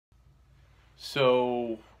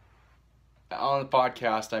So on the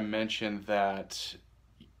podcast, I mentioned that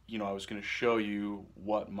I was going to show you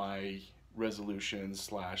what my resolutions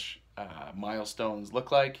slash milestones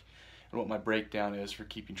look like and what my breakdown is for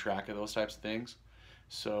keeping track of those types of things.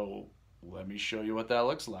 So let me show you what that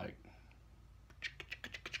looks like.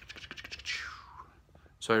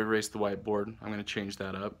 So I erased the whiteboard. I'm going to change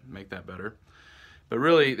that up, make that better. But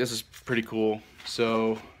really, this is pretty cool.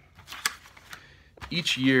 So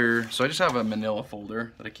each year, so I just have a manila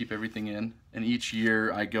folder that I keep everything in, and each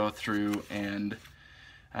year I go through and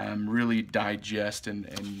really digest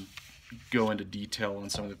and go into detail on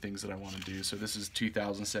some of the things that I want to do. So this is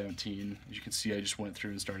 2017. As you can see, I just went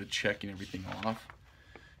through and started checking everything off,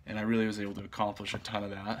 and I really was able to accomplish a ton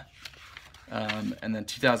of that. And then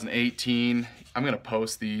 2018, I'm going to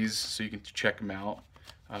post these so you can check them out.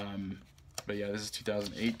 But yeah, this is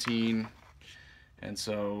 2018. And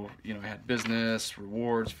so, I had business,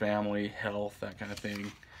 rewards, family, health, that kind of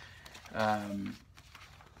thing. And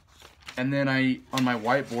then on my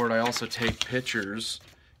whiteboard, I also take pictures,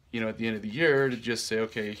 at the end of the year to just say,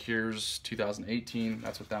 okay, here's 2018.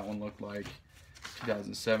 That's what that one looked like.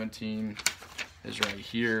 2017 is right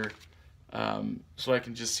here. So I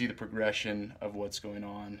can just see the progression of what's going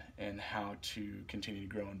on and how to continue to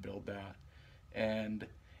grow and build that. And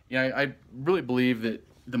I really believe that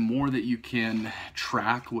the more that you can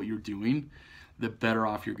track what you're doing, the better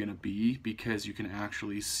off you're going to be, because you can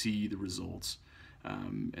actually see the results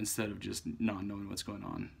instead of just not knowing what's going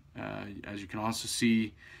on. As you can also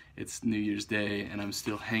see, it's New Year's Day and I'm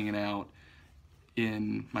still hanging out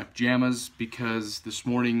in my pajamas because this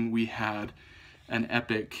morning we had an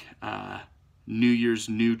epic New Year's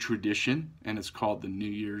new tradition, and it's called the New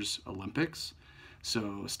Year's Olympics.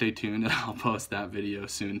 So stay tuned, and I'll post that video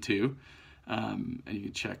soon too. And you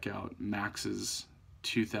can check out Max's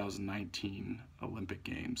 2019 Olympic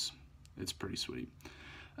Games. It's pretty sweet.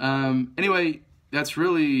 Anyway, that's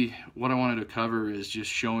really what I wanted to cover, is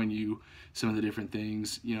just showing you some of the different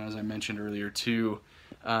things. As I mentioned earlier too,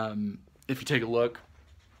 if you take a look,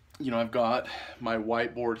 I've got my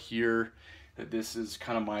whiteboard here. That this is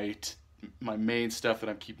kind of my main stuff that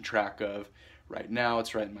I'm keeping track of. Right now,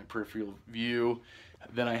 it's right in my peripheral view.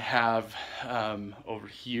 Then I have over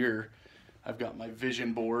here, I've got my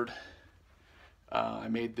vision board. I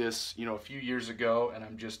made this, a few years ago, and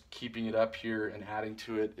I'm just keeping it up here and adding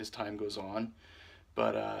to it as time goes on.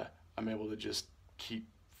 But I'm able to just keep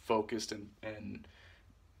focused and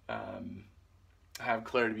have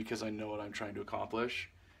clarity because I know what I'm trying to accomplish.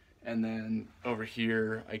 And then over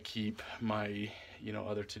here, I keep my,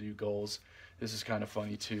 other to-do goals. This is kind of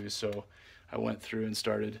funny too. So I went through and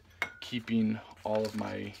started keeping all of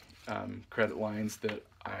my credit lines that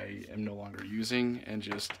I am no longer using and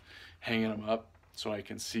just hanging them up so I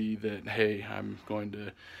can see that, hey, I'm going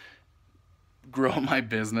to grow my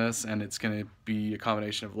business, and it's going to be a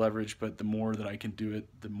combination of leverage, but the more that I can do it,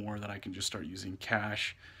 the more that I can just start using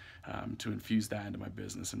cash to infuse that into my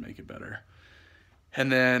business and make it better. And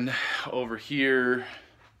then over here,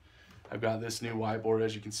 I've got this new whiteboard.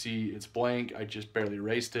 As you can see, it's blank. I just barely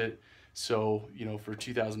erased it. So, for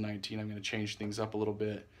 2019, I'm going to change things up a little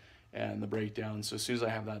bit and the breakdown. So as soon as I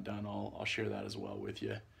have that done, I'll share that as well with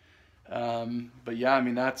you. But yeah,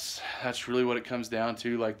 that's really what it comes down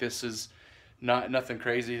to. Like, this is nothing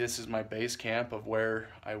crazy. This is my base camp of where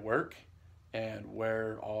I work and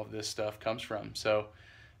where all of this stuff comes from. So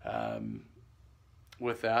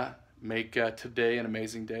with that, make today an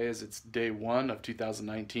amazing day, as it's day 1 of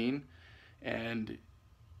 2019, and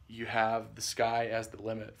you have the sky as the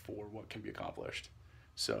limit for what can be accomplished.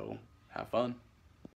 So have fun.